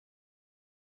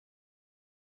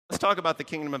talk about the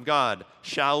kingdom of God,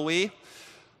 shall we?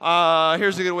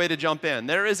 Here's a good way to jump in.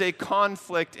 There is a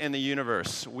conflict in the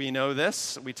universe. We know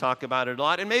this. We talk about it a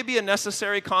lot. It may be a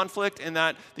necessary conflict in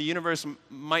that the universe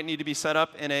might need to be set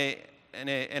up in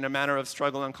a manner of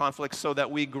struggle and conflict so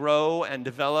that we grow and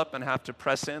develop and have to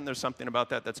press in. There's something about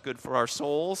that that's good for our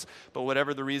souls. But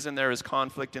whatever the reason, there is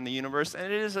conflict in the universe.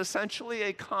 And it is essentially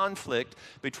a conflict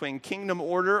between kingdom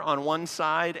order on one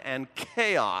side and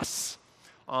chaos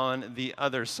on the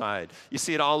other side. You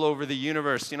see it all over the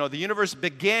universe. You know, the universe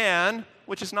began,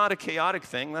 which is not a chaotic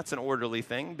thing. That's an orderly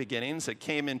thing, beginnings. It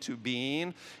came into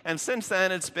being. And since then,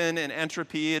 it's been in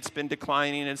entropy. It's been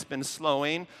declining. It's been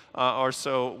slowing, or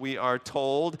so we are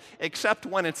told, except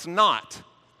when it's not.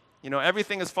 You know,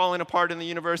 everything is falling apart in the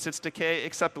universe. It's decay,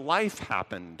 except life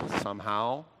happened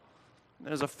somehow.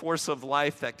 There's a force of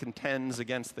life that contends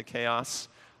against the chaos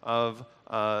of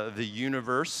the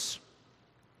universe.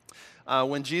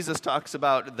 When Jesus talks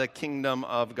about the kingdom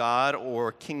of God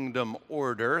or kingdom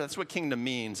order, that's what kingdom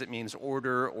means. It means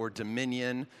order or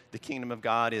dominion. The kingdom of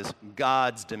God is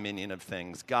God's dominion of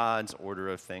things, God's order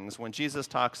of things. When Jesus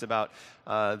talks about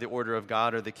the order of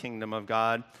God or the kingdom of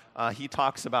God, he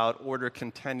talks about order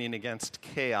contending against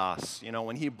chaos. You know,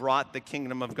 when he brought the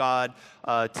kingdom of God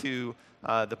to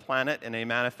the planet in a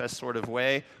manifest sort of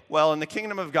way. Well, in the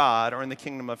kingdom of God, or in the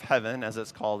kingdom of heaven, as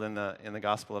it's called in the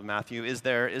Gospel of Matthew, is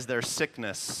there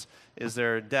sickness? Is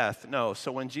there death? No.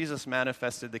 So when Jesus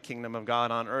manifested the kingdom of God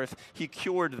on earth, he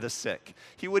cured the sick.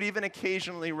 He would even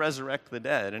occasionally resurrect the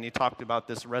dead, and he talked about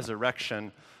this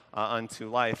resurrection unto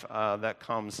life that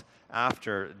comes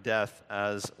after death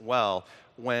as well.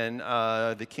 When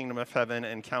the kingdom of heaven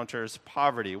encounters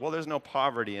poverty, well, there's no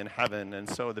poverty in heaven, and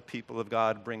so the people of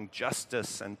God bring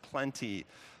justice and plenty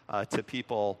to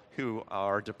people who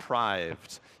are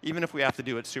deprived, even if we have to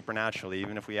do it supernaturally,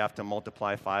 even if we have to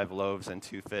multiply 5 loaves and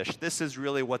 2 fish. This is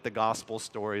really what the gospel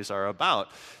stories are about.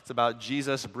 It's about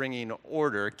Jesus bringing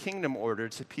order, kingdom order,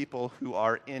 to people who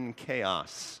are in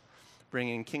chaos,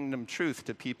 bringing kingdom truth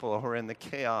to people who are in the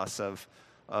chaos of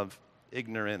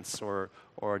ignorance or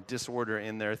disorder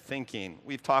in their thinking.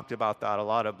 We've talked about that a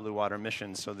lot at Blue Water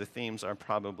Mission, so the themes are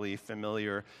probably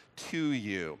familiar to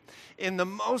you. In the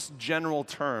most general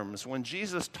terms, when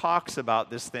Jesus talks about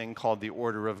this thing called the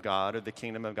order of God or the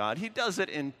kingdom of God, he does it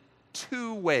in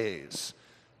 2 ways,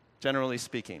 generally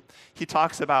speaking. He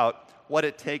talks about what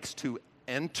it takes to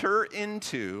enter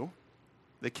into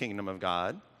the kingdom of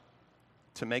God,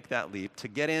 to make that leap, to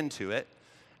get into it.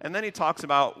 And then he talks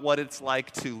about what it's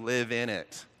like to live in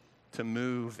it, to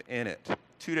move in it.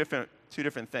 Two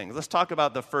different things. Let's talk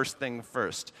about the first thing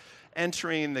first,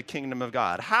 entering the kingdom of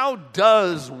God. How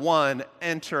does one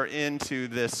enter into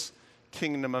this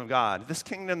kingdom of God? This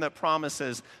kingdom that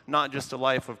promises not just a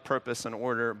life of purpose and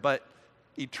order, but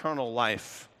eternal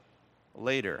life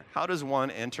later. How does one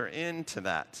enter into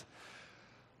that?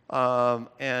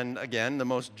 And again, the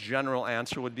most general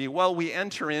answer would be, well, we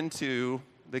enter into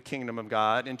the kingdom of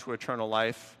God, into eternal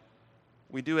life.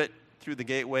 We do it through the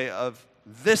gateway of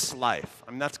this life.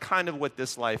 I mean, that's kind of what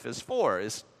this life is for.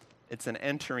 It's an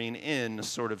entering in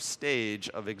sort of stage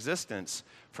of existence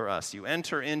for us. You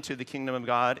enter into the kingdom of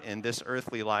God in this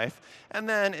earthly life, and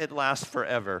then it lasts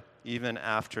forever, even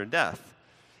after death.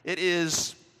 It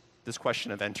is this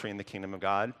question of entering the kingdom of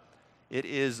God. It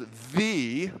is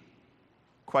the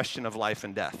question of life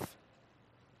and death.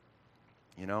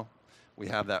 You know? We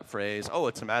have that phrase, oh,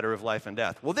 it's a matter of life and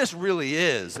death. Well, this really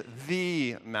is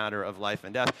the matter of life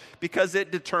and death because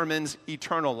it determines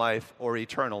eternal life or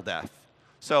eternal death.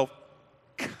 So,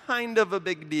 kind of a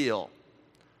big deal.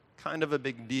 Kind of a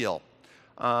big deal.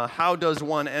 How does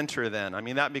one enter then? I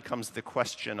mean, that becomes the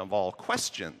question of all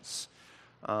questions.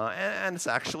 And it's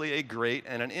actually a great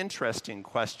and an interesting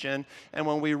question. And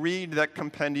when we read that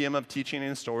compendium of teaching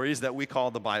and stories that we call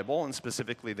the Bible, and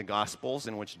specifically the Gospels,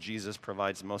 in which Jesus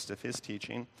provides most of his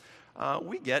teaching,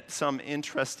 we get some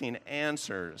interesting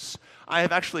answers. I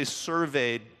have actually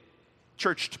surveyed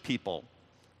churched people,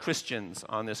 Christians,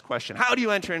 on this question. How do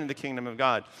you enter into the kingdom of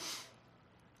God?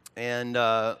 And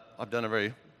I've done a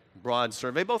very broad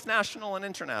survey, both national and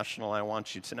international, I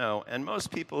want you to know. And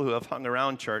most people who have hung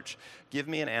around church give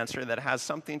me an answer that has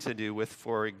something to do with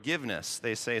forgiveness.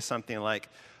 They say something like,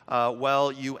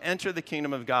 well, you enter the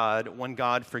kingdom of God when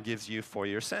God forgives you for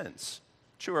your sins.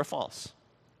 True or false?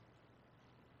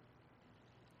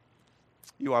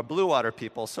 You are Blue Water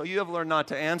people, so you have learned not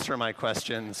to answer my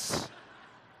questions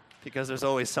because there's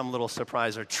always some little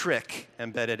surprise or trick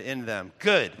embedded in them.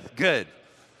 Good.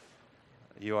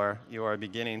 You are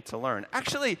beginning to learn.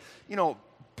 Actually,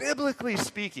 biblically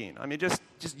speaking, I mean, just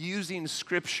using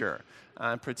Scripture,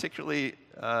 particularly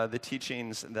the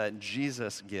teachings that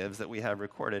Jesus gives that we have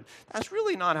recorded, that's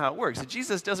really not how it works.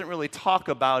 Jesus doesn't really talk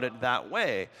about it that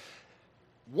way.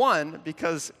 One,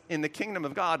 because in the kingdom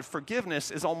of God,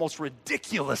 forgiveness is almost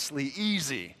ridiculously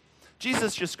easy.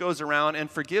 Jesus just goes around and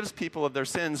forgives people of their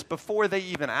sins before they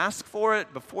even ask for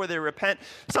it, before they repent,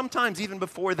 sometimes even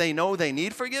before they know they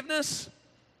need forgiveness.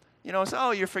 It's, oh,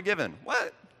 you're forgiven.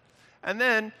 What? And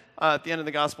then at the end of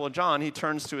the Gospel of John, he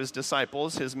turns to his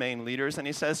disciples, his main leaders, and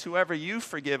he says, whoever you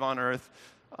forgive on earth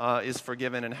is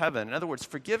forgiven in heaven. In other words,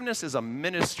 forgiveness is a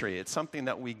ministry. It's something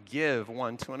that we give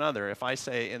one to another. If I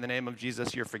say, in the name of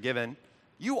Jesus, you're forgiven,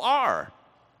 you are.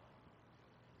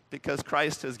 Because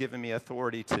Christ has given me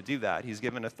authority to do that. He's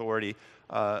given authority.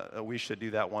 We should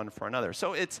do that one for another.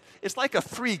 So it's like a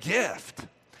free gift.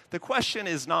 The question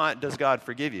is not, does God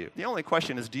forgive you? The only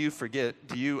question is, do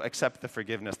you accept the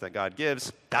forgiveness that God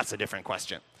gives? That's a different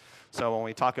question. So when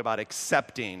we talk about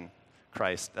accepting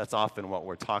Christ, that's often what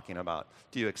we're talking about.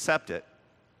 Do you accept it?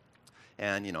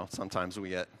 And, sometimes we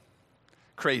get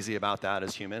crazy about that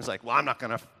as humans. Like, well, I'm not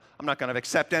going to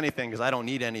accept anything because I don't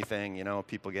need anything.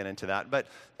 People get into that. But,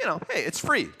 hey, it's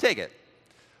free. Take it,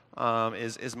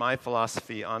 is my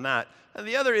philosophy on that. And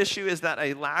the other issue is that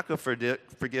a lack of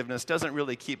forgiveness doesn't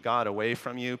really keep God away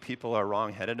from you. People are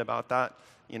wrong-headed about that.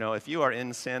 If you are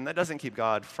in sin, that doesn't keep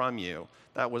God from you.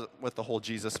 That was what the whole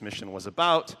Jesus mission was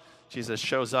about. Jesus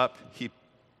shows up. He,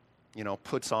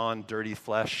 puts on dirty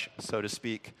flesh, so to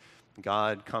speak.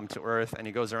 God come to earth, and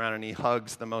he goes around and he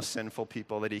hugs the most sinful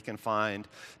people that he can find.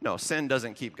 No, sin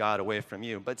doesn't keep God away from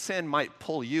you, but sin might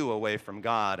pull you away from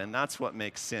God, and that's what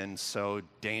makes sin so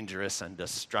dangerous and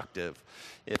destructive.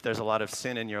 If there's a lot of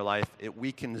sin in your life, it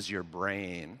weakens your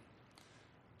brain,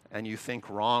 and you think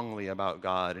wrongly about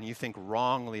God, and you think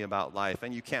wrongly about life,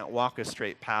 and you can't walk a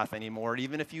straight path anymore.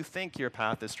 Even if you think your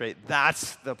path is straight,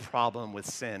 that's the problem with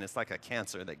sin. It's like a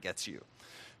cancer that gets you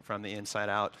from the inside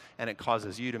out, and it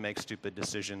causes you to make stupid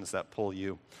decisions that pull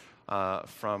you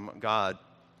from God.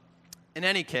 In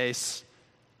any case,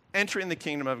 entering the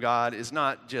kingdom of God is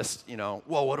not just,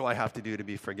 well, what do I have to do to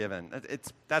be forgiven?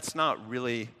 That's not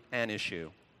really an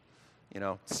issue.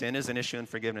 Sin is an issue and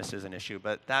forgiveness is an issue,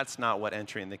 but that's not what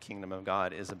entering the kingdom of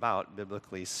God is about,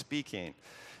 biblically speaking.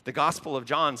 The Gospel of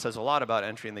John says a lot about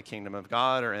entering the kingdom of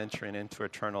God or entering into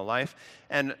eternal life,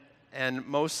 and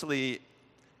mostly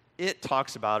it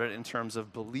talks about it in terms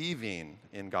of believing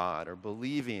in God or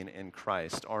believing in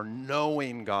Christ or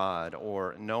knowing God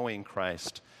or knowing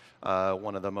Christ.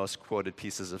 One of the most quoted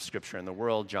pieces of Scripture in the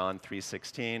world, John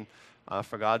 3:16,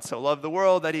 for God so loved the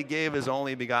world that he gave his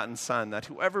only begotten Son, that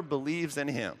whoever believes in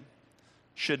him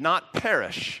should not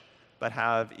perish but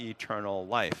have eternal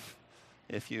life.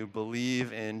 If you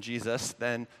believe in Jesus,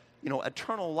 then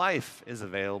eternal life is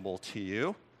available to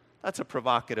you. That's a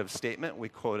provocative statement. We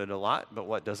quote it a lot, but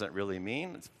what does it really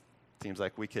mean? It seems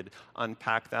like we could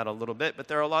unpack that a little bit, but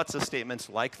there are lots of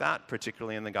statements like that,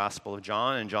 particularly in the Gospel of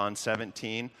John. In John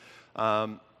 17,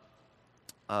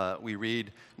 we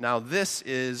read, now this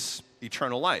is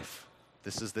eternal life.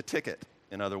 This is the ticket.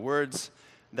 In other words,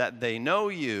 that they know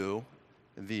you,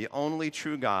 the only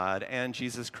true God, and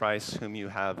Jesus Christ whom you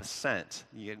have sent.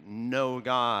 You know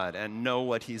God and know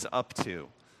what he's up to.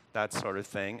 That sort of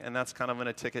thing, and that's kind of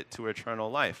a ticket to eternal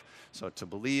life. So to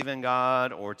believe in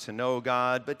God or to know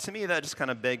God, but to me that just kind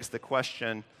of begs the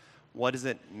question, what does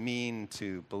it mean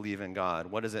to believe in God?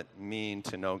 What does it mean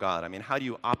to know God? I mean, how do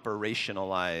you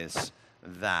operationalize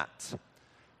that?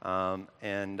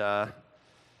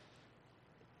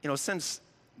 Since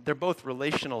they're both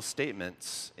relational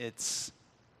statements, it's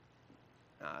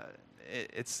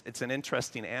an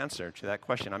interesting answer to that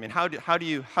question. I mean, how do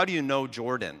you know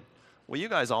Jordan? Well, you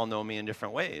guys all know me in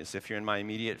different ways. If you're in my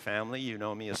immediate family, you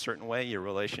know me a certain way. Your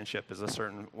relationship is a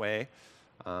certain way.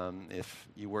 If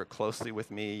you work closely with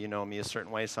me, you know me a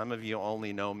certain way. Some of you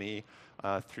only know me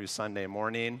through Sunday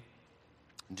morning.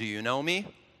 Do you know me?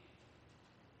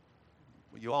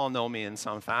 You all know me in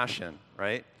some fashion,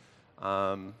 right?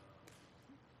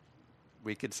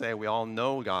 We could say we all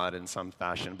know God in some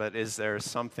fashion, but is there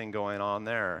something going on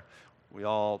there? We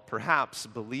all perhaps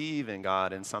believe in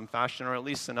God in some fashion, or at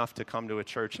least enough to come to a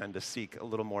church and to seek a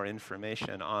little more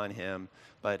information on him.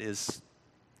 But is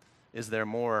there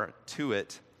more to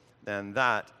it than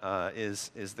that? Is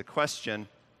the question.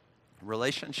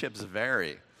 Relationships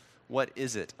vary. What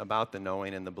is it about the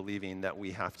knowing and the believing that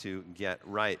we have to get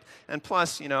right? And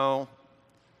plus, we'll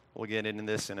get into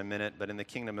this in a minute, but in the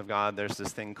kingdom of God, there's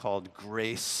this thing called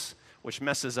grace, which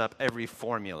messes up every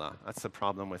formula. That's the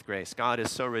problem with grace. God is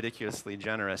so ridiculously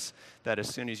generous that as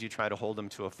soon as you try to hold him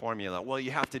to a formula, well,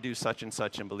 you have to do such and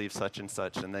such and believe such and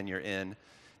such, and then you're in.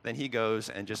 Then he goes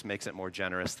and just makes it more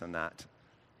generous than that,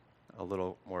 a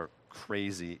little more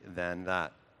crazy than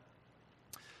that.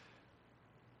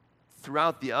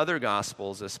 Throughout the other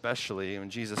Gospels, especially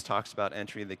when Jesus talks about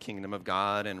entering the kingdom of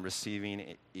God and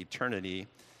receiving eternity,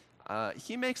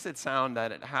 he makes it sound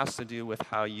that it has to do with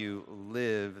how you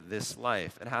live this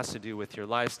life. It has to do with your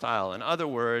lifestyle. In other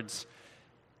words,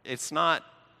 it's not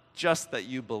just that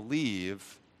you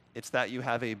believe, it's that you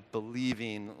have a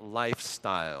believing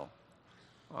lifestyle.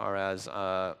 Or as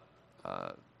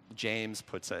James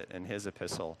puts it in his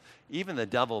epistle, even the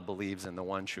devil believes in the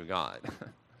one true God.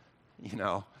 He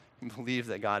believes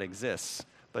that God exists.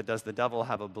 But does the devil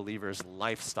have a believer's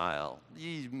lifestyle?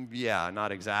 Yeah,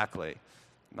 not exactly.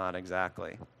 Not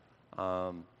exactly.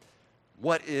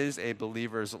 What is a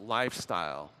believer's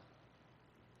lifestyle?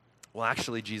 Well,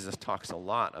 actually, Jesus talks a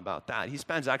lot about that. He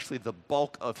spends actually the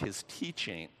bulk of his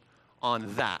teaching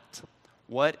on that.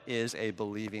 What is a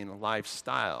believing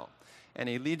lifestyle? And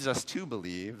he leads us to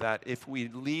believe that if we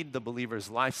lead the believer's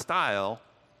lifestyle,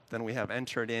 then we have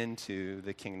entered into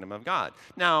the kingdom of God.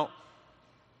 Now,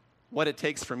 what it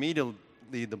takes for me to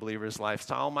lead the believer's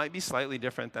lifestyle might be slightly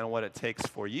different than what it takes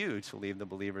for you to lead the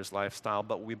believer's lifestyle,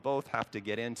 but we both have to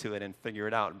get into it and figure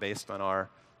it out based on our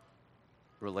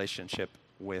relationship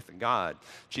with God.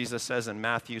 Jesus says in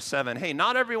Matthew 7, hey,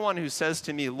 not everyone who says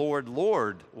to me, Lord,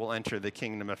 Lord, will enter the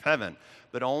kingdom of heaven,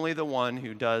 but only the one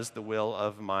who does the will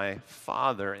of my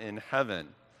Father in heaven.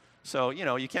 So,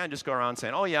 you can't just go around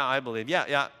saying, oh, yeah, I believe.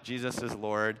 Yeah, Jesus is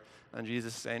Lord. And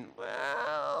Jesus is saying,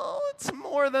 well, it's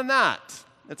more than that.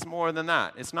 It's more than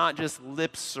that. It's not just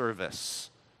lip service,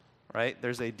 right?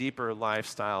 There's a deeper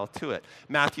lifestyle to it.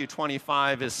 Matthew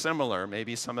 25 is similar.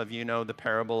 Maybe some of you know the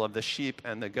parable of the sheep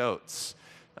and the goats.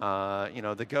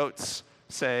 The goats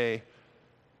say,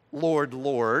 Lord,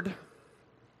 Lord,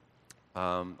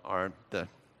 are the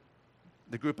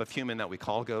group of human that we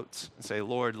call goats, and say,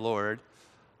 Lord, Lord.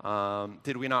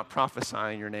 Did we not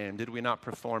prophesy in your name? Did we not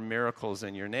perform miracles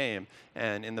in your name?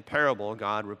 And in the parable,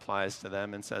 God replies to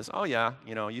them and says, oh yeah,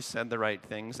 you said the right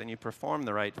things and you performed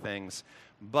the right things,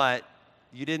 but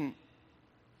you didn't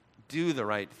do the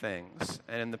right things.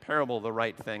 And in the parable, the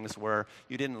right things were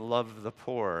you didn't love the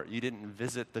poor, you didn't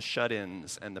visit the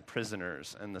shut-ins and the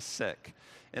prisoners and the sick.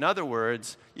 In other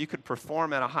words, you could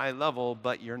perform at a high level,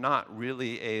 but you're not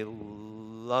really a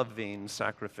loving,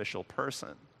 sacrificial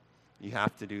person. You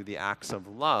have to do the acts of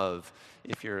love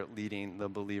if you're leading the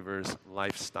believer's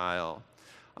lifestyle.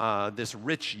 This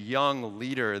rich young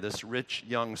leader, this rich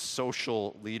young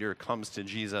social leader comes to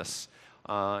Jesus.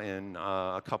 In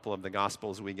a couple of the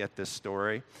Gospels, we get this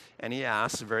story. And he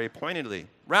asks very pointedly,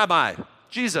 Rabbi,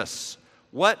 Jesus,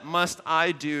 what must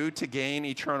I do to gain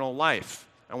eternal life?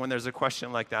 And when there's a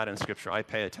question like that in Scripture, I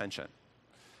pay attention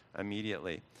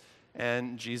immediately.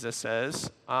 And Jesus says,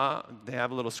 they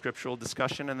have a little scriptural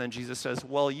discussion, and then Jesus says,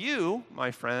 well, you,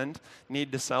 my friend,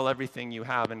 need to sell everything you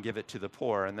have and give it to the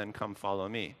poor, and then come follow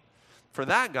me. For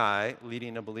that guy,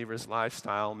 leading a believer's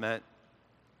lifestyle meant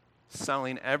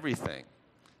selling everything.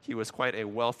 He was quite a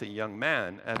wealthy young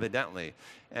man, evidently.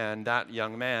 And that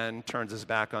young man turns his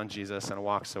back on Jesus and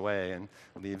walks away and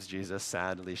leaves Jesus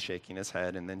sadly shaking his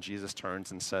head. And then Jesus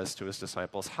turns and says to his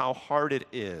disciples, how hard it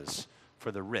is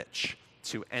for the rich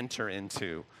to enter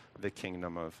into the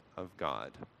kingdom of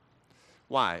God.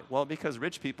 Why? Well, because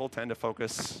rich people tend to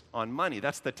focus on money.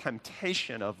 That's the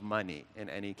temptation of money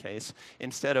in any case,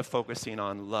 instead of focusing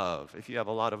on love. If you have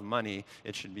a lot of money,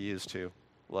 it should be used to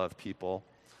love people.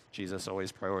 Jesus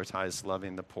always prioritized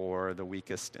loving the poor, the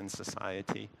weakest in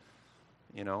society.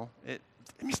 It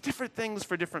means different things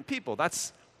for different people.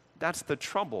 That's the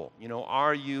trouble.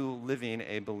 Are you living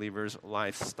a believer's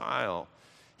lifestyle?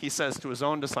 He says to his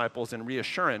own disciples in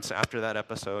reassurance after that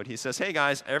episode, he says, hey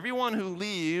guys, everyone who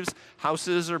leaves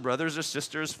houses or brothers or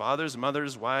sisters, fathers,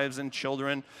 mothers, wives, and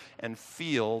children, and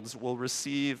fields will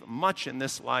receive much in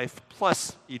this life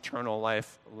plus eternal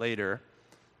life later.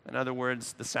 In other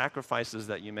words, the sacrifices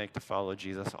that you make to follow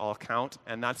Jesus all count,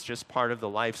 and that's just part of the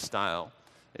lifestyle.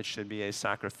 It should be a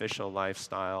sacrificial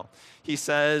lifestyle. He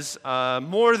says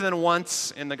more than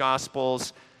once in the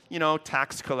Gospels,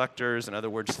 tax collectors, in other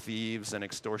words, thieves and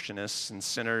extortionists and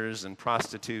sinners and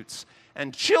prostitutes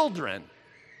and children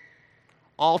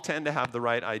all tend to have the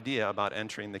right idea about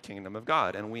entering the kingdom of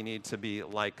God, and we need to be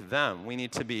like them. We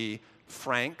need to be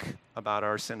frank about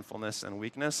our sinfulness and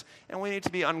weakness, and we need to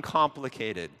be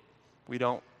uncomplicated. We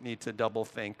don't need to double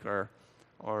think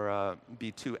or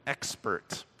be too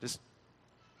expert. Just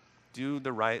do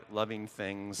the right loving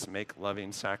things, make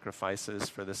loving sacrifices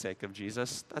for the sake of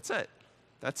Jesus. That's it.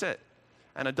 That's it.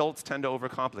 And adults tend to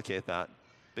overcomplicate that.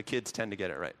 The kids tend to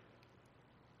get it right.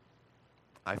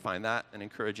 I find that an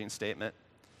encouraging statement.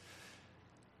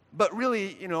 But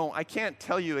really, I can't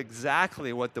tell you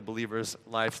exactly what the believer's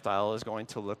lifestyle is going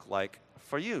to look like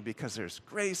for you, because there's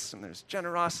grace and there's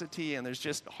generosity and there's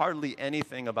just hardly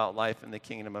anything about life in the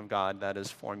kingdom of God that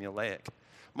is formulaic.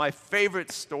 My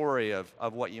favorite story of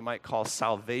what you might call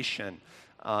salvation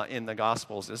in the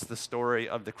Gospels is the story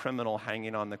of the criminal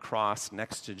hanging on the cross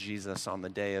next to Jesus on the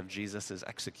day of Jesus'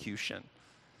 execution.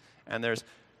 And there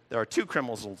are two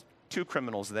criminals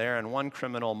there, and one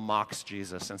criminal mocks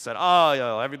Jesus and said,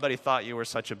 "Oh, everybody thought you were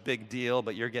such a big deal,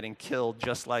 but you're getting killed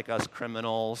just like us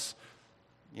criminals.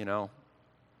 You're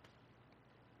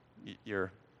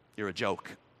a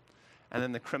joke." And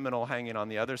then the criminal hanging on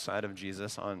the other side of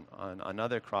Jesus on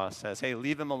another cross says, "Hey,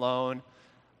 leave him alone.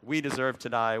 We deserve to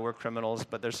die. We're criminals,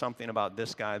 but there's something about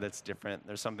this guy that's different.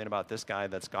 There's something about this guy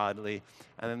that's godly."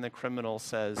 And then the criminal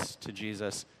says to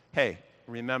Jesus, "Hey,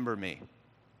 remember me.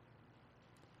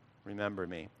 Remember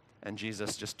me." And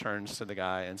Jesus just turns to the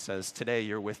guy and says, "Today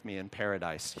you're with me in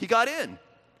paradise." He got in.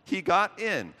 He got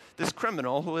in. This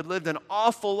criminal who had lived an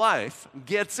awful life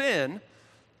gets in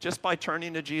just by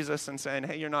turning to Jesus and saying,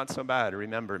 "Hey, you're not so bad.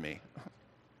 Remember me."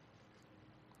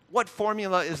 What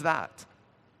formula is that?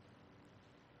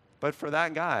 But for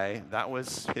that guy, that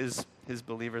was his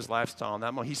believer's lifestyle in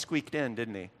that moment. He squeaked in,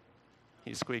 didn't he?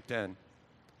 He squeaked in.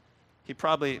 He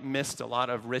probably missed a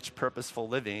lot of rich, purposeful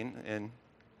living in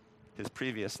his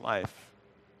previous life.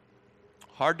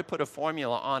 Hard to put a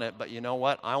formula on it, but you know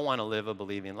what? I want to live a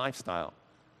believing lifestyle.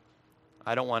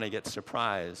 I don't want to get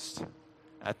surprised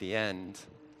at the end,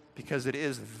 because it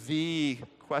is the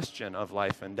question of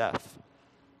life and death.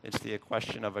 It's the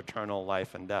question of eternal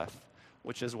life and death,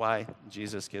 which is why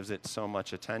Jesus gives it so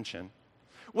much attention.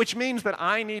 Which means that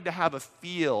I need to have a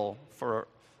feel for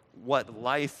what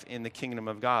life in the kingdom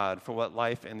of God, for what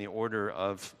life in the order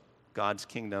of God's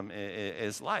kingdom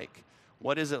is like.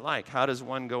 What is it like? How does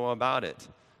one go about it?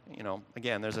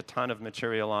 Again, there's a ton of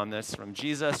material on this from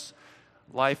Jesus.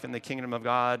 Life in the kingdom of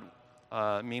God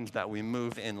means that we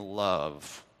move in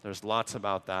love. There's lots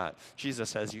about that. Jesus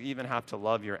says you even have to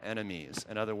love your enemies.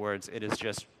 In other words, it is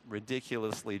just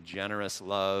ridiculously generous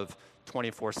love,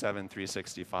 24/7,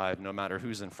 365. No matter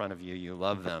who's in front of you, you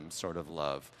love them sort of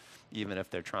love, even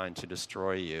if they're trying to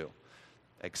destroy you.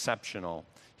 Exceptional.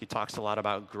 He talks a lot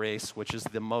about grace, which is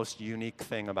the most unique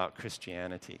thing about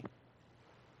Christianity.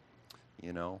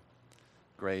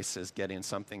 Grace is getting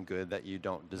something good that you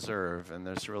don't deserve, and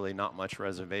there's really not much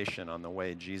reservation on the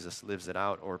way Jesus lives it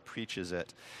out or preaches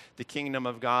it. The kingdom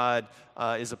of God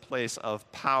is a place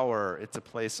of power. It's a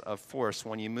place of force.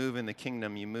 When you move in the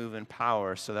kingdom, you move in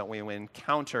power, so that when we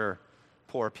encounter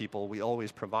poor people, we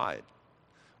always provide.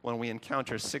 When we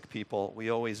encounter sick people,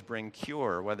 we always bring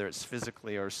cure, whether it's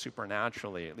physically or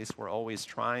supernaturally. At least we're always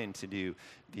trying to do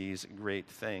these great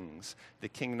things. The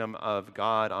kingdom of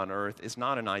God on earth is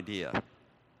not an idea.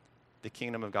 The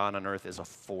kingdom of God on earth is a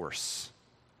force,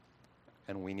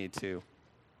 and we need to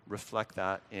reflect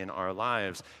that in our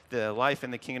lives. The life in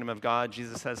the kingdom of God,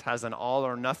 Jesus says, has an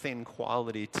all-or-nothing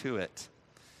quality to it.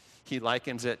 He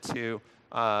likens it to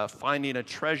finding a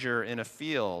treasure in a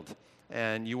field,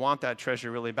 and you want that treasure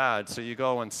really bad, so you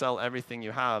go and sell everything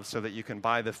you have so that you can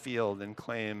buy the field and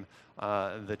claim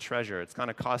the treasure. It's going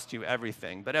to cost you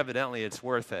everything, but evidently it's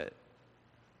worth it.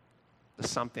 There's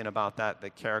something about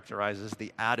that characterizes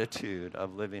the attitude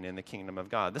of living in the kingdom of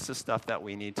God. This is stuff that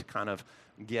we need to kind of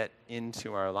get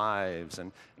into our lives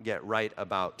and get right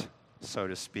about, so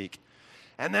to speak.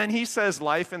 And then he says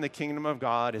life in the kingdom of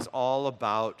God is all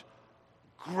about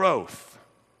growth.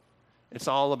 It's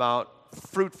all about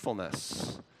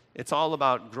fruitfulness. It's all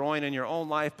about growing in your own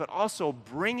life, but also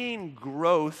bringing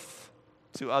growth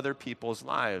to other people's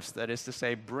lives. That is to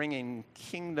say, bringing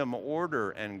kingdom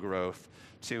order and growth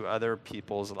to other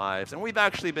people's lives. And we've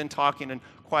actually been talking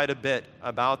quite a bit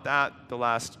about that the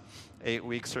last 8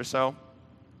 weeks or so.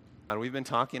 And we've been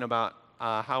talking about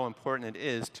how important it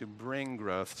is to bring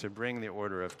growth, to bring the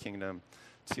order of kingdom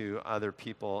to other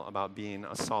people, about being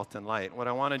a salt and light. What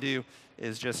I want to do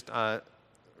is just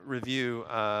review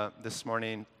this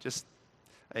morning just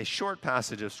a short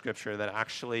passage of Scripture that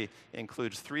actually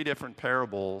includes 3 different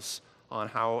parables on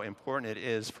how important it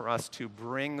is for us to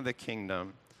bring the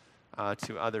kingdom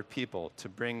to other people, to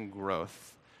bring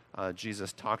growth.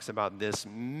 Jesus talks about this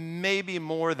maybe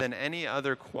more than any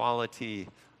other quality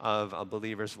of a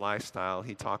believer's lifestyle.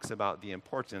 He talks about the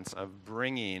importance of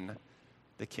bringing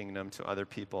the kingdom to other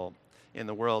people. in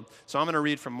the world. So I'm going to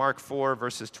read from Mark 4,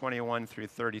 verses 21 through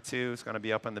 32. It's going to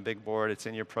be up on the big board. It's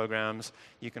in your programs.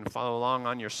 You can follow along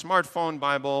on your smartphone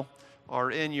Bible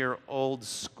or in your old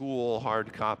school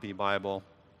hard copy Bible.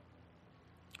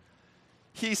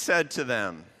 He said to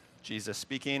them, Jesus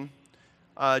speaking,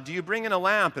 do you bring in a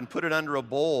lamp and put it under a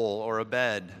bowl or a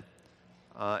bed?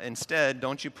 Instead,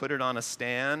 don't you put it on a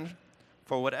stand?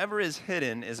 For whatever is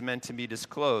hidden is meant to be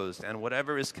disclosed, and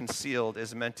whatever is concealed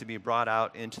is meant to be brought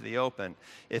out into the open.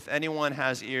 If anyone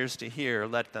has ears to hear,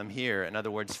 let them hear. In other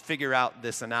words, figure out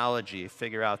this analogy,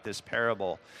 figure out this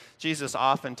parable. Jesus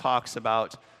often talks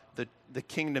about the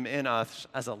kingdom in us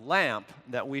as a lamp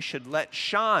that we should let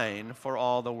shine for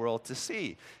all the world to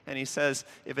see. And he says,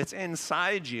 if it's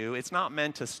inside you, it's not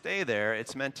meant to stay there,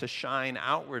 it's meant to shine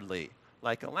outwardly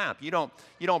like a lamp. You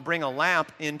don't bring a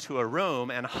lamp into a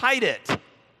room and hide it.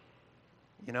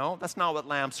 You know, that's not what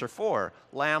lamps are for.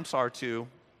 Lamps are to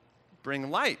bring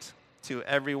light to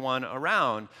everyone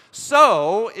around.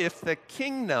 So, if the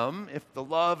kingdom, if the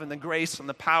love and the grace and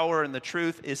the power and the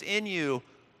truth is in you,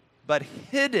 but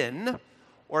hidden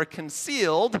or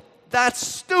concealed, that's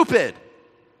stupid.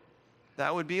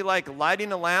 That would be like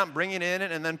lighting a lamp, bringing it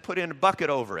in, and then putting a bucket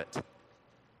over it.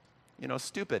 You know,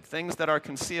 stupid. Things that are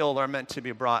concealed are meant to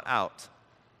be brought out.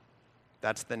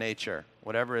 That's the nature.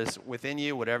 Whatever is within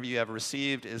you, whatever you have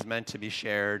received is meant to be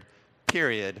shared,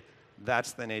 period.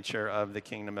 That's the nature of the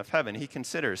kingdom of heaven. He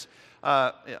continues,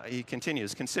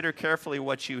 consider carefully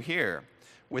what you hear.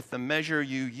 With the measure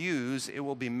you use, it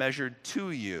will be measured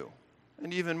to you.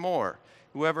 And even more,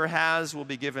 whoever has will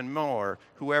be given more.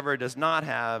 Whoever does not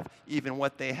have, even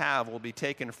what they have will be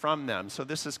taken from them. So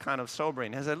this is kind of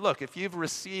sobering. He said, look, if you've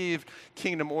received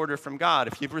kingdom order from God,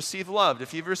 if you've received love,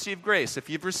 if you've received grace, if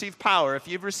you've received power, if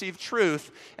you've received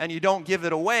truth, and you don't give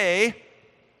it away,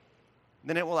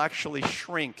 then it will actually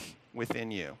shrink within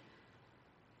you.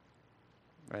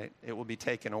 Right? It will be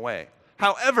taken away.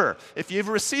 However, if you've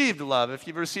received love, if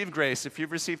you've received grace, if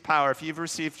you've received power, if you've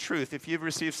received truth, if you've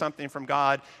received something from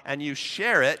God and you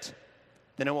share it,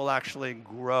 then it will actually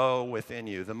grow within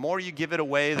you. The more you give it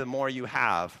away, the more you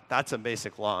have. That's a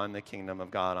basic law in the kingdom of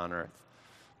God on earth.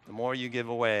 The more you give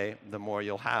away, the more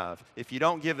you'll have. If you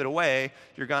don't give it away,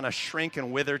 you're going to shrink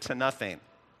and wither to nothing.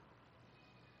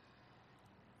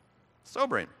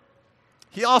 Sobering.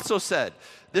 He also said,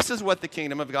 this is what the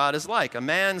kingdom of God is like. A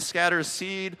man scatters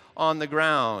seed on the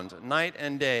ground night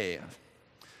and day.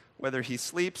 Whether he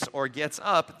sleeps or gets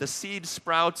up, the seed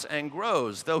sprouts and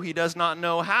grows, though he does not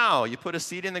know how. You put a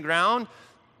seed in the ground,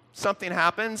 something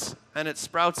happens, and it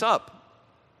sprouts up.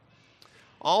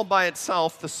 All by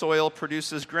itself, the soil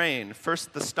produces grain.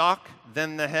 First the stalk,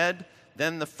 then the head,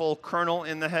 then the full kernel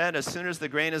in the head. As soon as the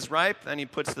grain is ripe, then he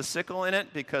puts the sickle in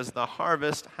it because the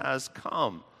harvest has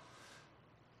come.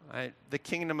 Right? The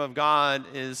kingdom of God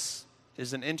is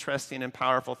an interesting and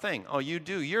powerful thing. Oh, you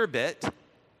do your bit,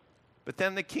 but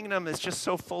then the kingdom is just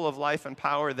so full of life and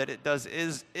power that it does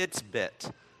its bit.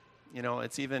 You know,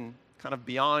 it's even kind of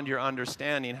beyond your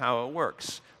understanding how it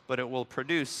works, but it will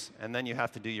produce, and then you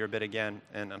have to do your bit again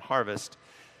and harvest.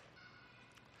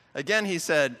 Again, he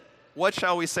said, what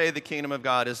shall we say the kingdom of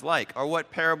God is like? Or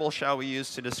what parable shall we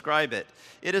use to describe it?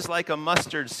 It is like a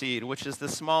mustard seed, which is the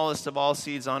smallest of all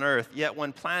seeds on earth. Yet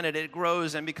when planted, it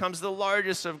grows and becomes the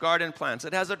largest of garden plants.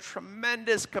 It has a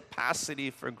tremendous capacity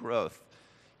for growth,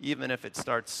 even if it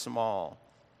starts small.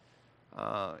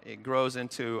 It grows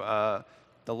into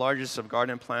the largest of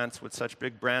garden plants with such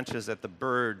big branches that the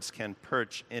birds can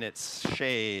perch in its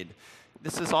shade.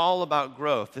 This is all about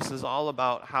growth. This is all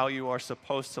about how you are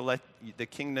supposed to let the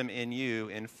kingdom in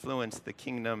you influence the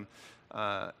kingdom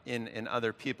in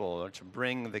other people, or to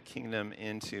bring the kingdom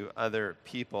into other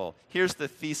people. Here's the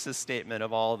thesis statement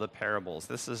of all the parables.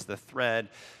 This is the thread.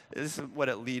 This is what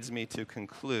it leads me to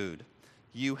conclude.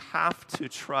 You have to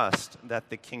trust that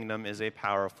the kingdom is a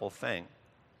powerful thing.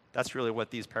 That's really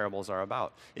what these parables are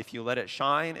about. If you let it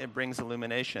shine, it brings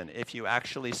illumination. If you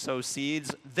actually sow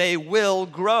seeds, they will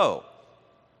grow.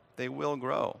 They will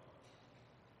grow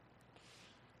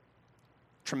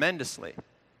tremendously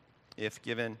if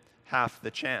given half the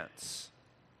chance.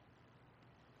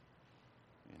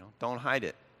 You know, don't hide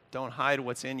it. Don't hide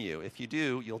what's in you. If you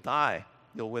do, you'll die.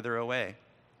 You'll wither away.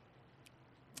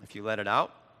 If you let it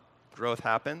out, growth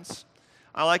happens.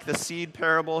 I like the seed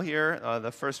parable here,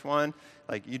 the first one.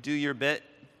 Like, you do your bit.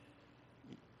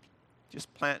 Just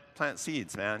plant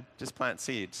seeds, man. Just plant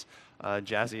seeds.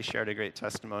 Jazzy shared a great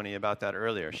testimony about that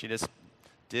earlier. She just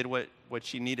did what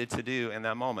she needed to do in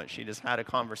that moment. She just had a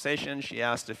conversation. She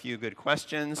asked a few good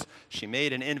questions. She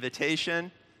made an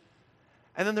invitation.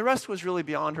 And then the rest was really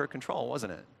beyond her control,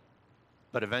 wasn't it?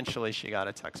 But eventually she got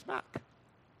a text back.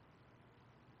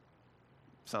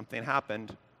 something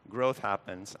happened, growth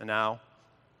happens, and now,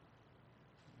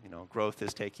 growth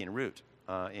is taking root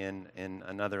in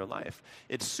another life.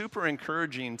 It's super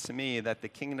encouraging to me that the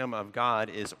kingdom of God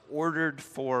is ordered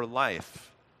for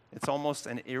life. It's almost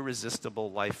an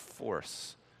irresistible life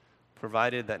force,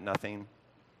 provided that nothing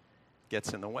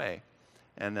gets in the way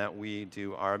and that we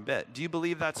do our bit. Do you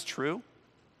believe that's true?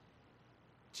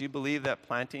 Do you believe that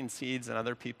planting seeds in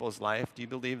other people's life, do you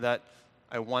believe that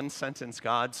a one-sentence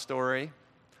God story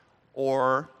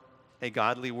or a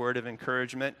godly word of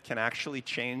encouragement can actually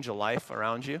change a life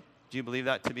around you? Do you believe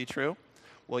that to be true?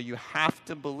 Well, you have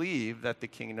to believe that the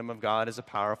kingdom of God is a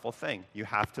powerful thing. You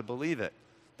have to believe it.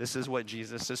 This is what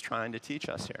Jesus is trying to teach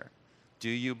us here. Do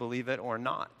you believe it or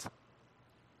not?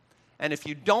 And if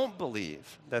you don't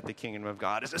believe that the kingdom of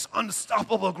God is this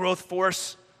unstoppable growth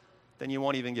force, then you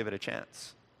won't even give it a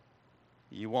chance.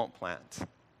 You won't plant.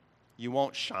 You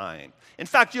won't shine. In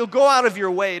fact, you'll go out of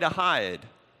your way to hide,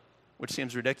 which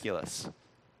seems ridiculous,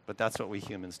 but that's what we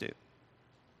humans do.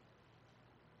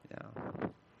 Yeah.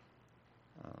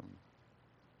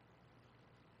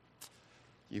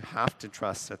 You have to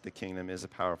trust that the kingdom is a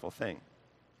powerful thing.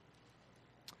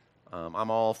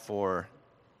 I'm all for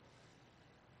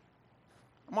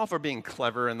being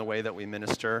clever in the way that we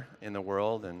minister in the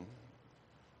world, and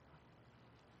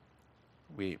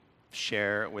we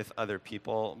share with other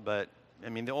people. But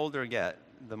the older I get,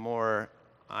 the more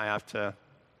I have to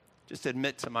just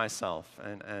admit to myself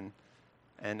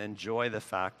and enjoy the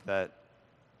fact that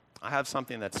I have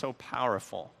something that's so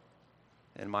powerful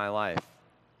in my life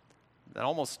that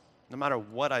almost no matter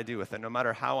what I do with it, no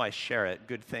matter how I share it,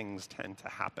 good things tend to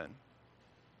happen.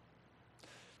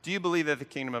 Do you believe that the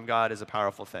kingdom of God is a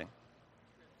powerful thing?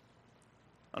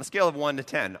 On a scale of 1 to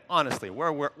 10, honestly,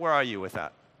 where are you with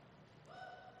that?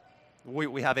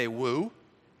 We have a woo.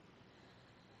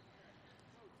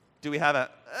 Do we have a,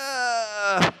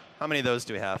 how many of those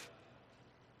do we have?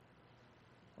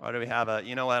 Or do we have a,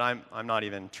 you know what, I'm not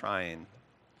even trying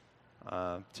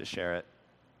to share it.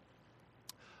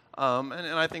 And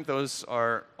I think those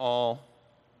are all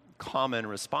common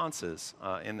responses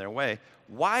in their way.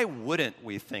 Why wouldn't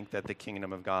we think that the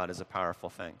kingdom of God is a powerful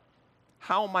thing?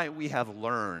 How might we have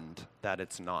learned that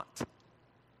it's not?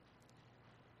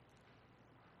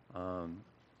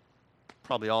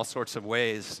 Probably all sorts of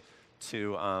ways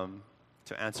to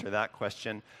answer that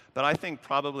question. But I think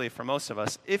probably for most of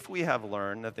us, if we have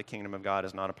learned that the kingdom of God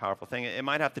is not a powerful thing, it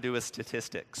might have to do with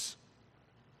statistics.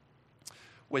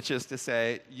 Which is to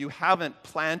say, you haven't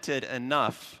planted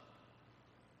enough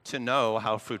to know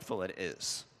how fruitful it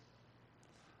is.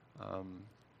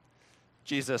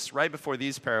 Jesus, right before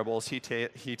these parables, he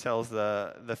tells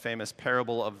the famous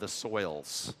parable of the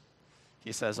soils.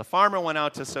 He says, a farmer went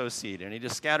out to sow seed, and he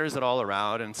just scatters it all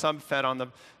around, and some fell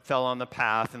on the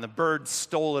path, and the birds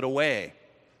stole it away.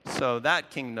 So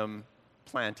that kingdom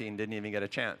planting didn't even get a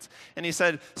chance. And he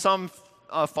said, some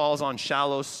falls on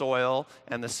shallow soil,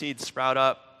 and the seeds sprout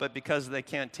up, but because they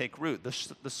can't take root,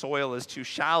 the soil is too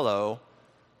shallow,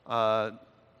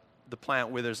 the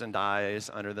plant withers and dies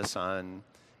under the sun.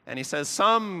 And he says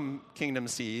some kingdom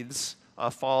seeds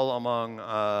fall among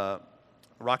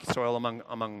rocky soil,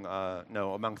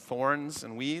 among thorns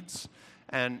and weeds,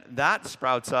 and that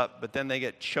sprouts up, but then they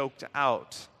get choked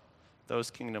out.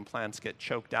 Those kingdom plants get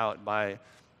choked out by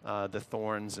the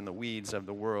thorns and the weeds of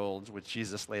the world, which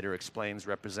Jesus later explains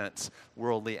represents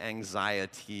worldly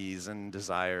anxieties and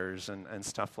desires and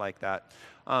stuff like that.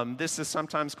 This is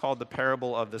sometimes called the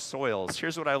parable of the soils.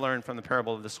 Here's what I learned from the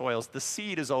parable of the soils. The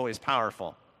seed is always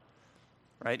powerful,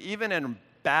 right? Even in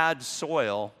bad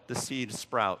soil, the seed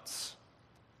sprouts.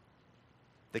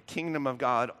 The kingdom of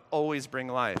God always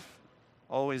brings life.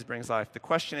 Always brings life. The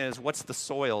question is, what's the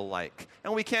soil like?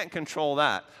 And we can't control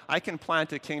that. I can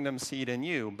plant a kingdom seed in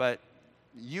you, but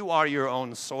you are your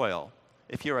own soil.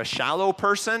 If you're a shallow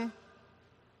person,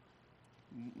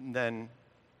 then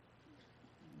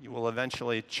you will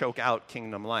eventually choke out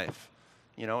kingdom life.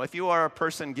 If you are a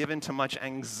person given to much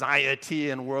anxiety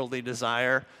and worldly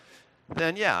desire,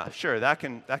 then yeah, sure, that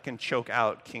can choke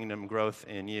out kingdom growth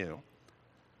in you.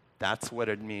 That's what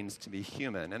it means to be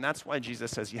human. And that's why Jesus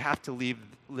says you have to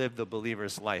live the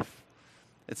believer's life.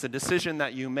 It's a decision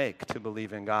that you make to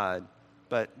believe in God,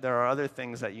 but there are other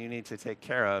things that you need to take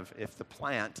care of if the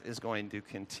plant is going to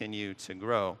continue to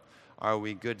grow. Are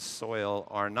we good soil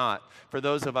or not? For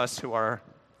those of us who are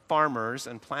farmers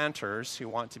and planters who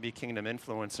want to be kingdom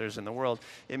influencers in the world,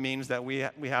 it means that we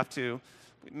have to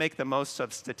make the most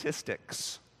of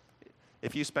statistics.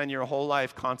 If you spend your whole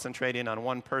life concentrating on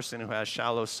one person who has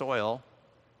shallow soil,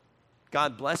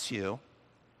 God bless you,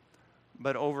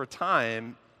 but over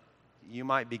time, you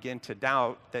might begin to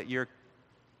doubt that you're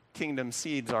kingdom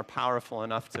seeds are powerful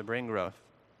enough to bring growth.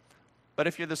 But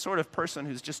if you're the sort of person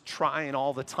who's just trying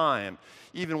all the time,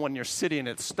 even when you're sitting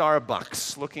at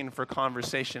Starbucks looking for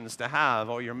conversations to have,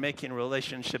 or you're making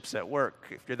relationships at work,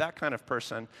 if you're that kind of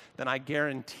person, then I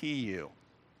guarantee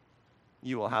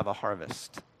you will have a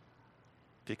harvest.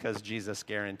 Because Jesus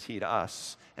guaranteed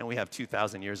us, and we have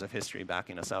 2,000 years of history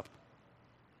backing us up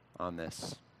on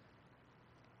this.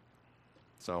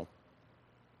 So,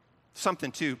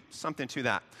 something to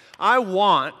that.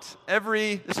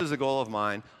 This is a goal of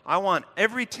mine, I want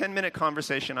every 10-minute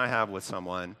conversation I have with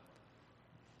someone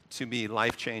to be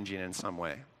life-changing in some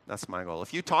way. That's my goal.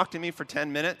 If you talk to me for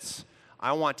 10 minutes,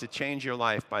 I want to change your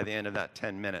life by the end of that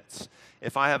 10 minutes.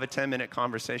 If I have a 10-minute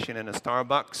conversation in a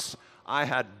Starbucks, I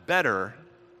had better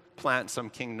plant some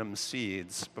kingdom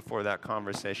seeds before that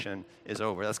conversation is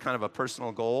over. That's kind of a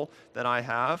personal goal that I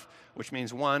have, which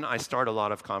means, one, I start a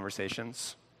lot of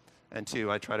conversations, and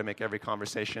two, I try to make every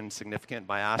conversation significant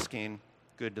by asking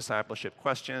good discipleship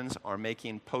questions or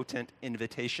making potent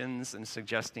invitations and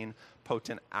suggesting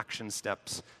potent action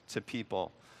steps to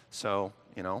people. So,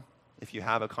 if you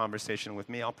have a conversation with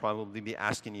me, I'll probably be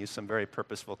asking you some very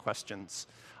purposeful questions.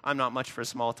 I'm not much for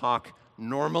small talk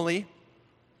normally,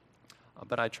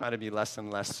 but I try to be less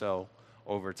and less so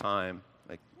over time.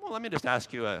 Like, well, let me just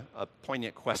ask you a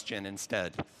poignant question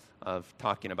instead of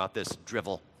talking about this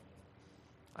drivel.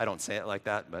 I don't say it like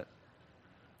that, but...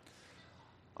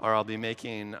 Or I'll be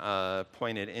making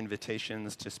pointed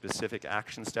invitations to specific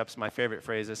action steps. My favorite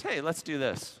phrase is, hey, let's do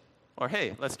this. Or,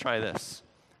 hey, let's try this.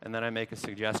 And then I make a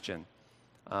suggestion.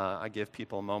 I give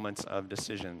people moments of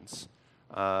decisions.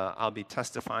 I'll be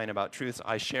testifying about truths.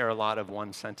 I share a lot of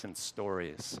one-sentence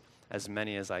stories, as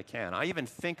many as I can. I even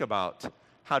think about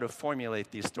how to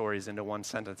formulate these stories into one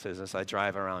sentences as I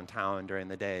drive around town during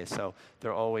the day, so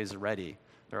they're always ready.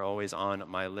 They're always on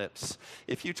my lips.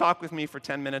 If you talk with me for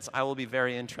 10 minutes, I will be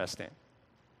very interesting.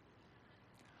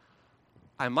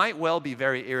 I might well be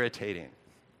very irritating.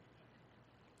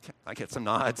 I get some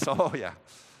nods, oh yeah.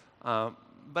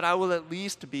 But I will at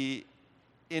least be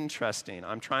interesting.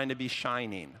 I'm trying to be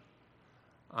shining.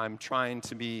 I'm trying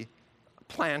to be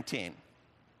planting.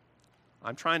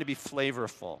 I'm trying to be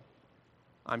flavorful.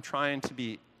 I'm trying to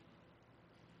be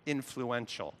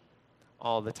influential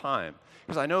all the time.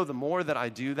 Because I know the more that I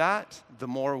do that, the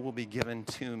more will be given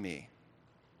to me.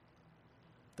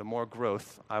 The more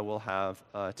growth I will have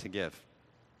to give.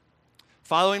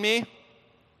 Following me?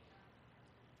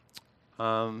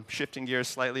 Shifting gears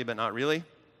slightly, but not really.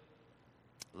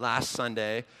 Last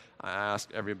Sunday, I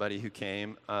asked everybody who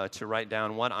came to write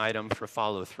down one item for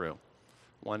follow-through.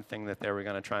 One thing that they were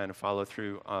going to try and follow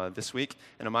through this week.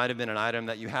 And it might have been an item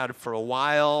that you had for a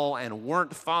while and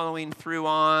weren't following through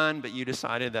on, but you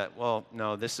decided that, well,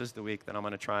 no, this is the week that I'm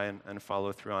going to try and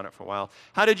follow through on it for a while.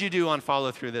 How did you do on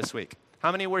follow-through this week?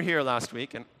 How many were here last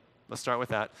week? And let's start with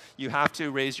that. You have to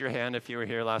raise your hand if you were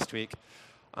here last week.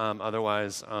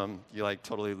 Otherwise, you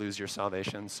totally lose your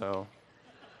salvation. So,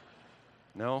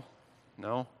 no.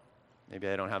 Maybe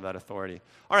I don't have that authority.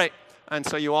 All right, and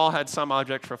so you all had some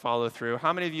object for follow-through.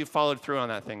 How many of you followed through on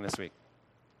that thing this week?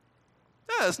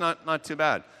 Yeah, that's not too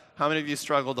bad. How many of you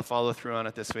struggled to follow through on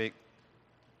it this week?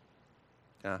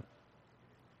 Yeah.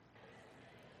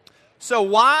 So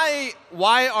why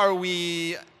are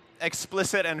we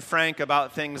explicit and frank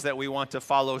about things that we want to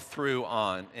follow through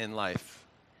on in life?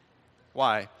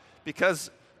 Why? Because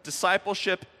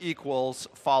discipleship equals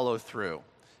follow-through.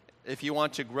 If you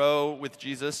want to grow with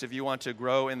Jesus, if you want to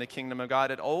grow in the kingdom of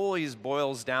God, it always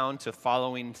boils down to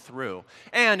following through.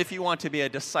 And if you want to be a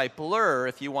discipler,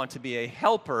 if you want to be a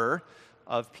helper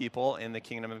of people in the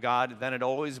kingdom of God, then it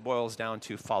always boils down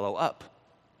to follow up.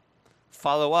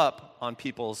 Follow up on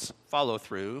people's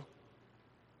follow-through.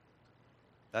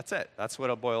 That's it. That's what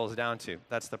it boils down to.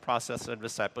 That's the process of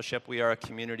discipleship. We are a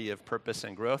community of purpose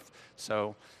and growth,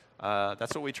 so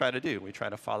that's what we try to do. We try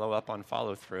to follow up on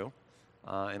follow-through.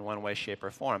 In one way, shape,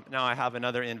 or form. Now, I have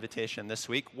another invitation this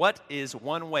week. What is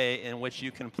one way in which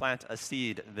you can plant a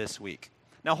seed this week?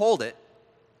 Now, hold it.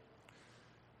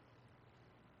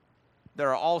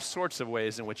 There are all sorts of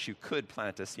ways in which you could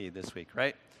plant a seed this week,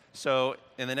 right? So,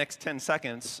 in the next 10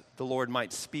 seconds, the Lord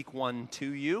might speak one to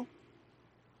you.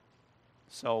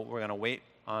 So, we're going to wait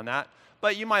on that.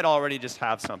 But you might already just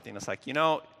have something that's like, you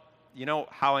know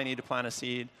how I need to plant a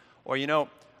seed? Or,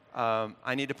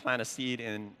 I need to plant a seed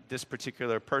in this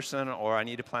particular person, or I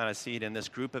need to plant a seed in this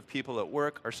group of people at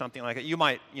work, or something like that. You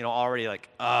might, already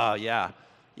yeah,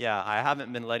 I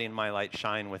haven't been letting my light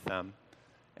shine with them,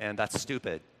 and that's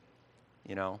stupid.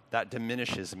 That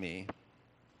diminishes me.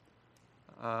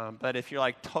 But if you're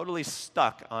like totally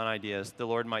stuck on ideas, the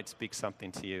Lord might speak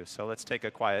something to you. So let's take a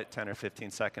quiet 10 or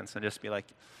 15 seconds and just be like,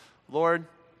 Lord,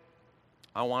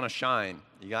 I want to shine.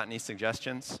 You got any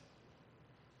suggestions?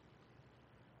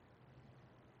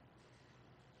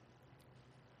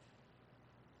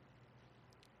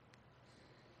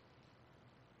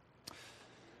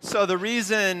 So the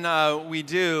reason we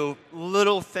do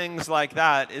little things like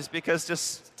that is because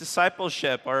just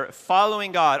discipleship or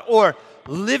following God or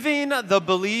living the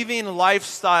believing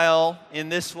lifestyle in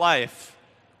this life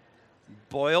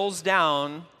boils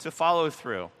down to follow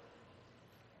through.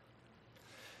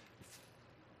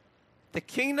 The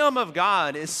kingdom of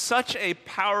God is such a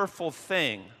powerful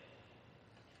thing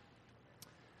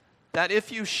that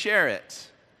if you share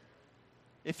it,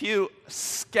 if you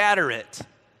scatter it,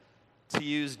 to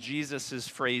use Jesus'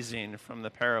 phrasing from the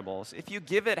parables, if you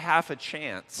give it half a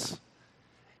chance,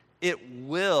 it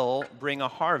will bring a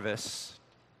harvest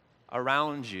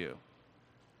around you.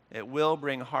 It will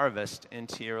bring harvest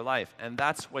into your life. And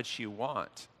that's what you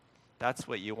want. That's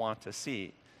what you want to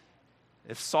see.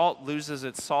 If salt loses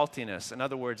its saltiness, in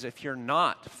other words, if you're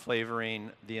not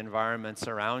flavoring the environments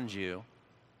around you,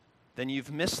 then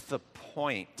you've missed the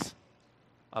point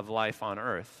of life on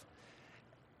earth.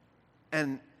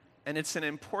 And it's an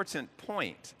important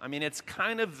point. I mean, it's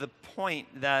kind of the point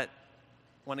that,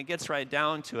 when it gets right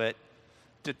down to it,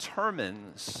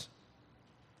 determines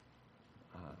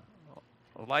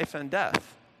life and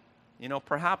death. You know,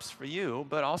 perhaps for you,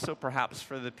 but also perhaps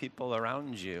for the people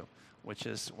around you, which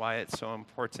is why it's so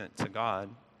important to God.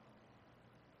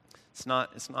 It's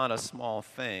not a small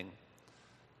thing.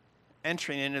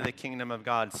 Entering into the kingdom of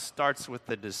God starts with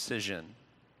the decision.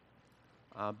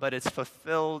 But it's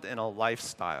fulfilled in a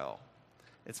lifestyle.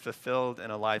 It's fulfilled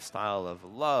in a lifestyle of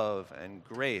love and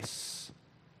grace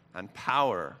and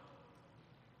power,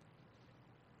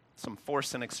 some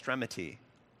force and extremity,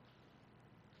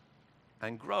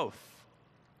 and growth,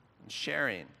 and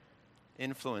sharing,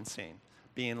 influencing,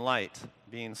 being light,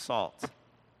 being salt,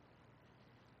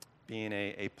 being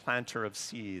a planter of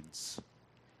seeds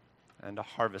and a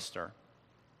harvester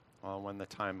when the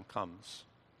time comes.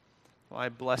 Well, I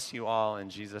bless you all in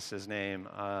Jesus' name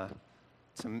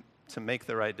to make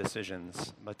the right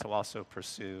decisions, but to also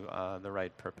pursue the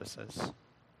right purposes.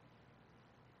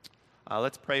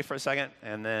 Let's pray for a second,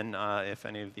 and then if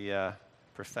any of the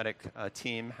prophetic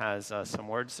team has some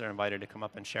words, they're invited to come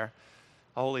up and share.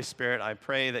 Holy Spirit, I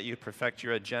pray that you perfect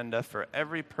your agenda for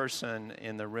every person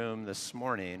in the room this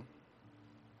morning.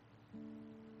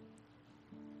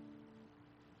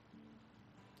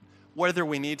 Whether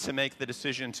we need to make the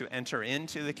decision to enter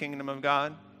into the kingdom of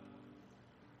God,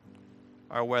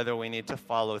 or whether we need to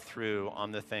follow through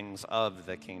on the things of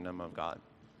the kingdom of God.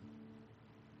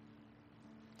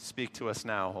 Speak to us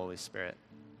now, Holy Spirit.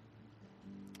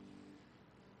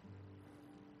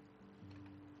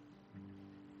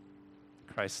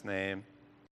 In Christ's name.